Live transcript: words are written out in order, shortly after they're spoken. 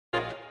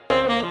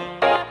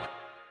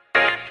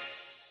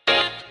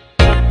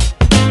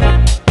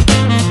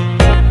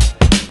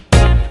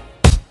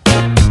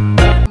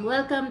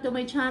to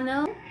my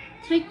channel,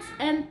 tricks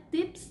and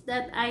tips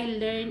that I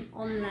learned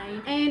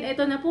online. And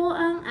ito na po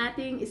ang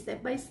ating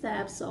step by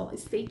step, so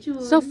stay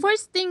tuned. So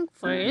first thing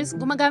first,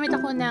 gumagamit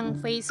ako ng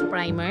face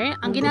primer.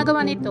 Ang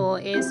ginagawa nito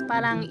is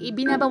parang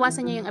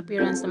ibinabawasan niya yung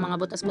appearance ng mga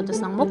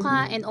butas-butas ng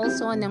mukha and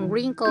also ng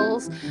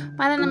wrinkles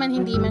para naman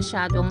hindi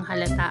masyadong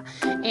halata.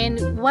 And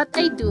what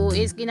I do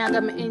is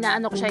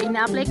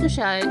ina-apply ko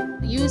siya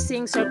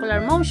using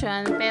circular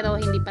motion, pero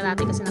hindi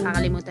parati kasi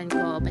nakakalimutan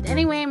ko. But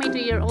anyway, my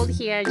 2-year-old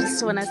here,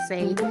 just wanna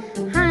say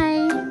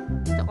hi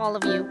to all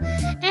of you.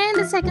 And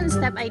the second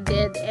step I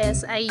did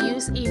is I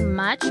use a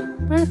Match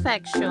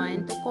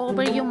Perfection to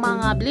cover yung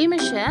mga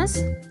blemishes,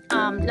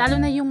 lalo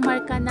na yung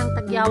marka ng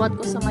tagyawat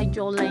ko sa my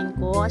jawline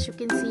ko. As you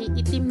can see,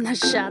 itim na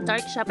siya,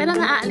 dark siya, pero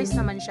naaalis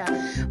naman siya.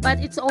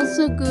 But it's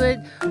also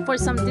good for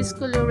some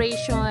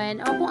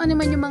discoloration o kung ano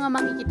man yung mga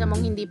makikita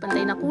mong hindi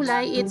pantay na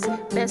kulay. It's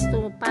best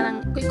to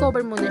parang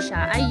i-cover muna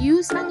siya. I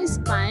use ang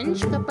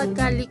sponge kapag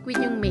liquid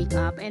yung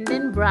makeup, and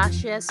then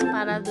brushes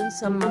para dun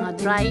sa mga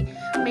dry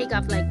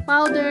makeup like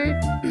powder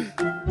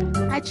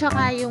at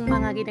saka yung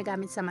mga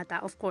ginagamit sa mata,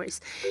 of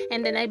course.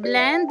 And then I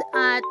blend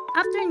at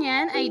after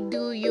nyan, I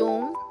do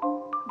yung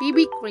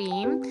BB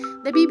cream.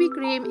 The BB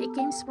cream, it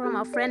came from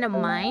a friend of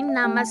mine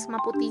na mas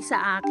maputi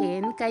sa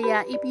akin.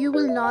 Kaya if you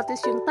will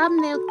notice yung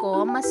thumbnail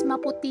ko, mas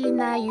maputi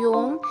na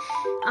yung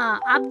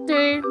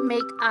after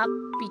makeup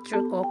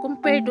picture ko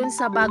compared dun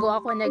sa bago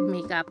ako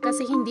nag-makeup.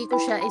 Kasi hindi ko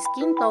siya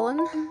skin tone.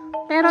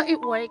 Pero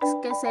it works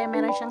kasi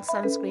meron siyang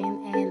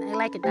sunscreen and I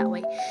like it that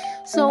way.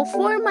 So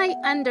for my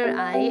under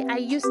eye,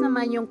 I use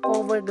naman yung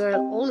CoverGirl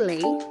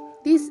Olay.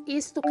 This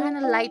is to kind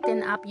of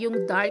lighten up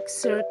yung dark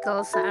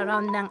circles sa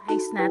around ng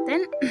eyes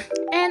natin.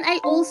 And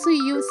I also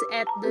use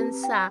it dun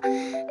sa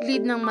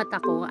lid ng mata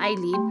ko,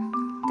 eyelid.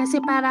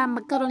 Kasi para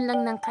magkaroon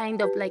lang ng kind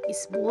of like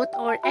smooth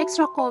or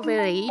extra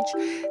coverage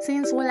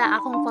since wala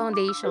akong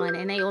foundation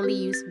and I only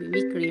use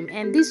BB cream.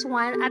 And this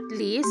one at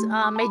least,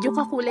 medyo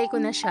kakulay ko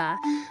na siya.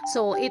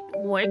 So it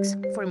works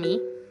for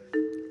me.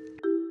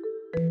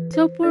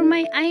 So for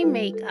my eye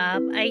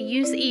makeup, I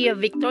use a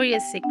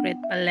Victoria's Secret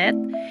palette.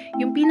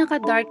 Yung pinaka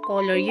dark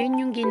color,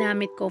 yun yung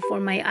ginamit ko for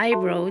my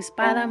eyebrows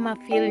para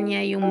ma-fill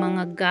niya yung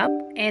mga gap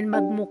and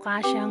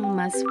magmukha siyang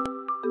mas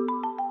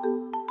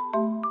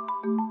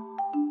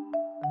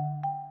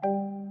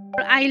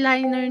for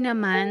eyeliner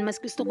naman,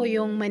 mas gusto ko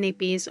yung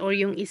manipis or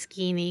yung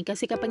skinny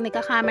kasi kapag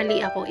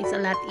nagkakamali ako, it's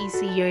a lot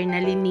easier na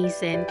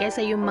linisin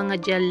kaysa yung mga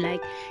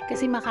gel-like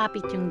kasi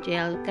makapit yung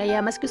gel. Kaya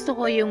mas gusto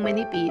ko yung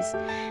manipis.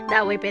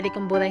 That way, pwede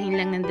kong burahin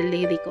lang ng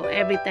daliri ko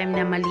every time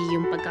na mali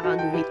yung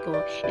pagkakaguhit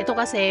ko. Ito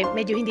kasi,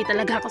 medyo hindi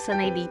talaga ako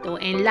sanay dito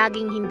and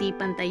laging hindi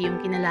pantay yung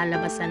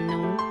kinalalabasan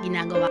nung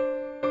ginagawa.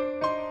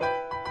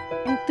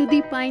 And to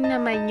define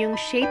naman yung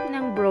shape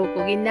ng brow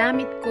ko,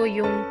 ginamit ko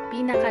yung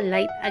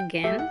pinaka-light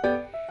again.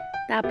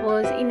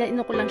 Tapos,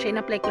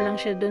 in-apply ko lang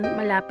siya dun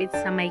malapit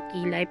sa may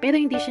kilay. Pero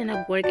hindi siya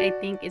nag-work. I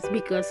think it's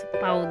because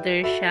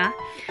powder siya.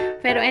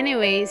 Pero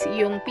anyways,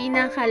 yung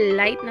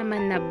pinaka-light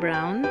naman na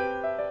brown,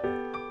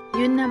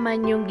 yun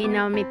naman yung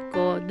ginamit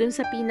ko dun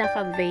sa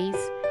pinaka-base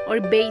or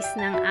base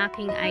ng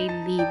aking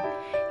eyelid.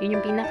 Yun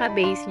yung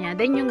pinaka-base niya.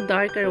 Then yung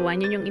darker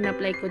one, yun yung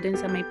in-apply ko dun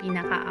sa may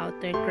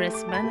pinaka-outer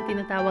crest ba na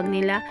tinatawag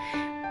nila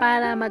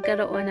para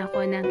magkaroon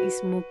ako ng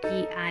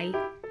smoky eye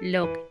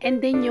look.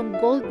 And then yung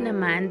gold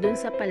naman dun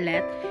sa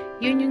palette,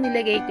 yun yung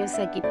nilagay ko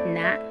sa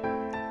gitna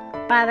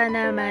para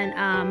naman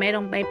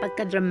may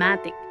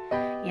pagka-dramatic.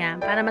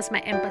 Yan, para mas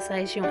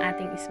ma-emphasize yung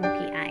ating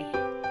smoky eye.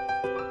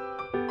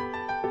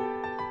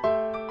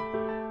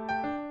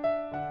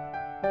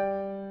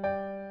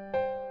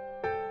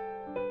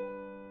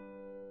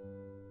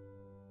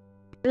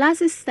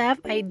 Last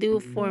step I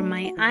do for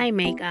my eye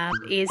makeup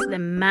is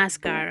the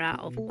mascara,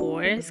 of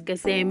course.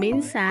 Kasi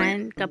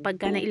minsan,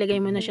 kapag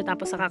nailagay mo na siya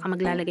tapos saka ka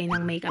maglalagay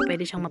ng makeup,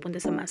 pwede siyang mapunta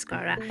sa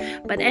mascara.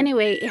 But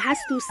anyway, it has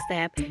 2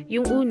 steps.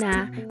 Yung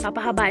una,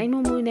 papahabain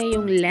mo muna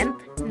yung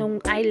length ng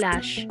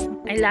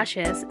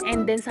eyelashes,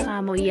 and then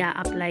saka mo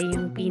i-apply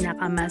yung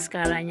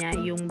pinaka-mascara niya,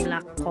 yung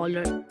black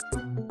color.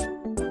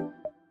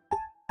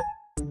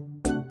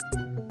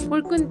 For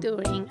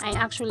contouring, I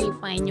actually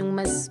find yung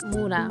mas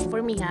mura,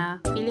 for me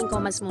feeling ko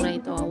mas mura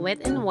ito,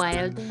 Wet n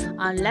Wild,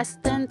 less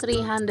than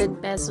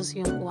 300 pesos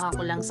yung kuha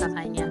ko lang sa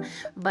kanya.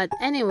 But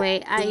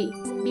anyway,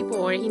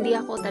 before, hindi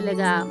ako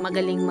talaga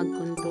magaling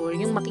mag-contour,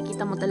 yung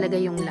makikita mo talaga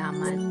yung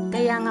laman.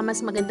 Kaya nga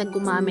mas magandang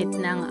gumamit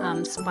ng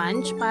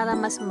sponge para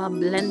mas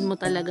ma-blend mo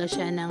talaga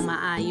siya ng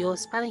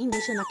maayos, para hindi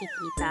siya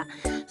nakikita.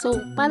 So,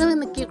 parang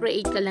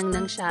nag-create ka lang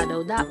ng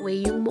shadow, that way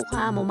yung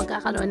mukha mo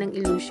magkakaroon ng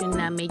illusion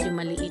na medyo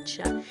maliit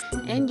siya.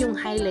 And yung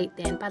highlight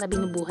din para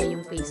binubuhay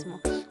yung face mo.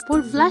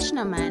 For blush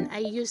naman, I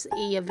use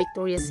a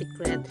Victoria's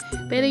Secret.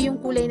 Pero yung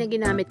kulay na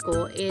ginamit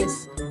ko is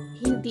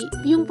hindi,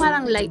 yung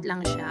parang light lang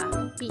siya.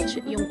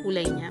 Peach yung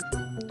kulay niya.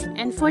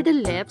 And for the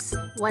lips,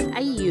 what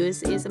I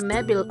use is a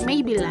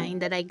Maybelline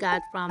that I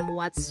got from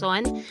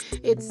Watson.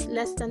 It's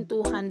less than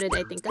 200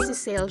 I think kasi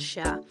sale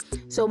siya.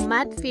 So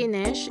matte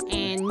finish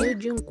and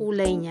nude yung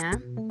kulay niya.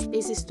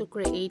 This is to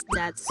create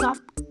that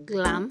soft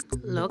glam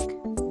look.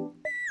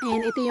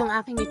 And ito yung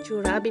aking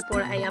itsura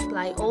before I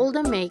apply all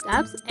the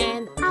makeups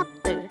and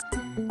after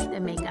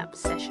the makeup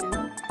session.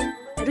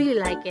 I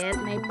really like it.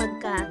 May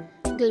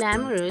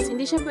pagka-glamorous.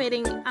 Hindi siya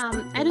pwedeng,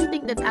 I don't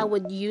think that I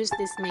would use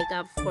this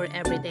makeup for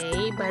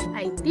everyday, but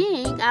I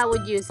think I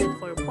would use it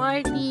for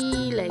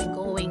party, like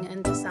going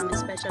into some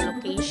special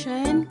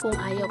occasion. Kung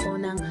ayaw ko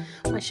ng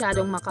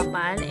masyadong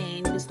makapal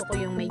and gusto ko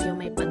yung medyo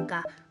may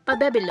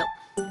pagka-pa-baby look.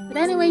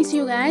 But anyways,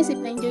 you guys, if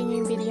na-enjoy nyo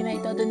yung video na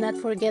ito, do not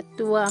forget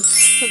to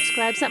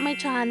subscribe sa my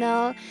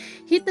channel.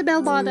 Hit the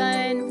bell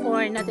button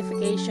for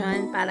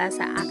notification para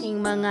sa aking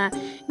mga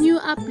new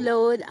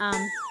upload.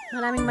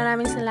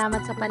 Maraming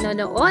salamat sa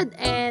panonood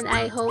and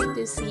I hope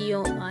to see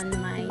you on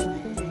my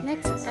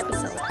next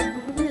episode.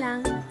 Yun lang.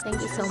 Thank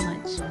you so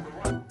much.